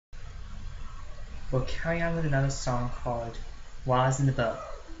We'll carry on with another song called Rosin the Beau,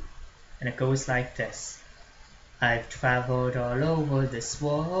 and it goes like this. I've traveled all over this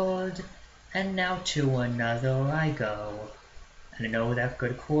world, and now to another I go. And I know that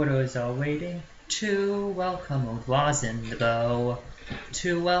good quarters are waiting to welcome old Rosin the Beau.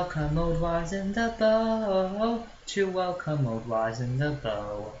 To welcome old Rosin the Beau. To welcome old Rosin the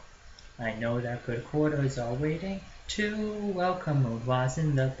Beau. I know that good quarters are waiting to welcome old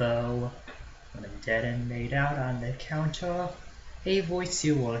Rosin the Beau. When I'm dead and laid out on the counter, a voice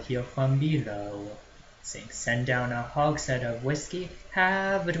you will hear from below, saying, send down a hogshead of whiskey,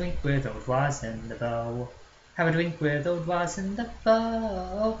 have a drink with old Rosin the Beau. Have a drink with old Rosin the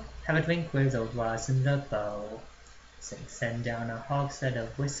Beau. Have a drink with old Rosin the Beau. Saying, send down a hogshead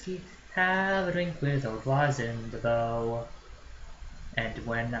of whiskey, have a drink with old Rosin the Beau. And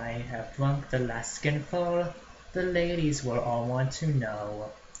when I have drunk the last skinful, the ladies will all want to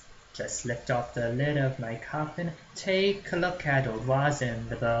know. Just lift off the lid of my coffin, take a look at old Rosin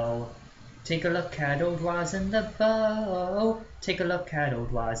the Beau. Take a look at old Rosin the Beau. Take a look at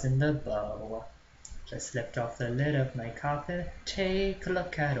old Rosin the Beau. Just lift off the lid of my coffin, take a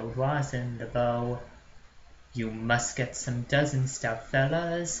look at old Rosin the Beau. You must get some dozen stout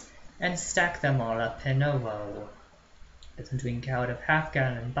fellas, and stack them all up in a row. Let them drink out of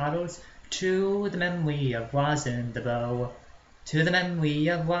half-gallon bottles, to the memory of Rosin the Beau. To the memory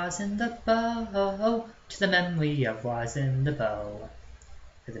of Rosin the Beau. To the memory of Rosin the Beau.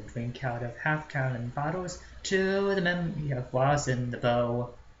 Let them drink out of half-gallon bottles, to the memory of Rosin the Beau.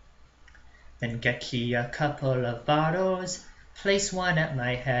 Then get ye a couple of bottles, place one at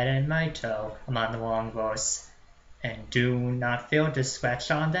my head and my toe. I'm on the wrong verse. And do not fail to scratch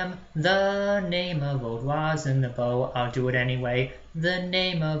on them the name of old Rosin the Beau. I'll do it anyway. The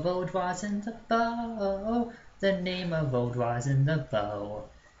name of old Rosin the Beau. The name of old Rosin the Beau.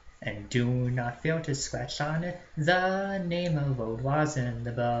 And do not fail to scratch on it the name of old Rosin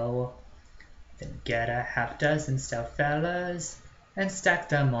the Beau. Then get a half-dozen stout fellas, and stack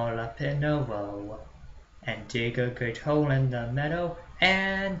them all up in a row. And dig a great hole in the meadow,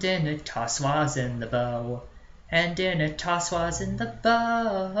 and in it toss Rosin the Beau. And in it toss Rosin the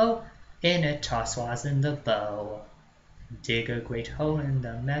Beau. In it toss Rosin the Beau. Dig a great hole in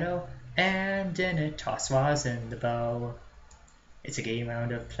the meadow, and in it toss Rosin the Beau. It's a gay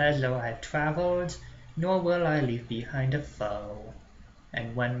round of pleasure I've travelled, nor will I leave behind a foe.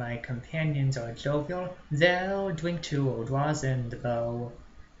 And when my companions are jovial, they'll drink to old Rosin the Beau.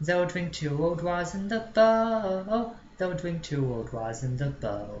 They'll drink to old Rosin the Beau. They'll drink to old Rosin the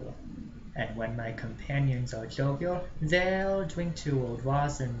Beau. And when my companions are jovial, they'll drink to old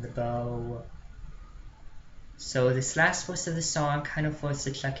Rosin the Beau. So this last verse of the song kind of was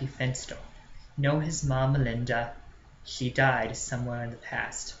to Chucky Finster. You know his mom Melinda, she died somewhere in the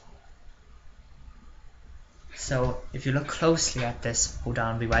past. So if you look closely at this, hold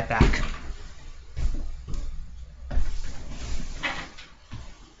on, I'll be right back.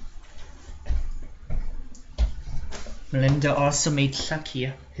 Melinda also made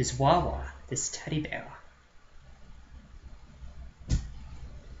Chucky his Wawa, this teddy bear.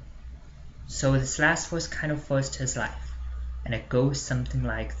 So this last verse kind of refers to his life, and it goes something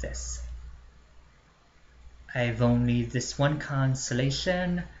like this. I've only this one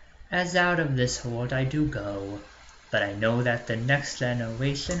consolation, as out of this world I do go, but I know that the next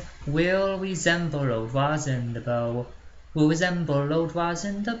generation will resemble old Rosin the Beau. Will resemble old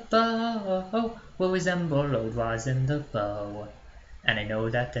Rosin the Beau. Will resemble old Rosin the Beau. And I know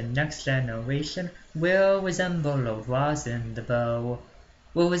that the next generation will resemble old Rosin the Beau.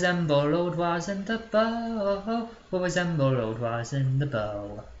 Will resemble old Rosin the Beau. Will resemble old Rosin the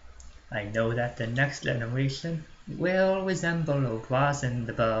Beau. I know that the next generation will resemble old Rosin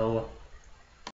the Beau.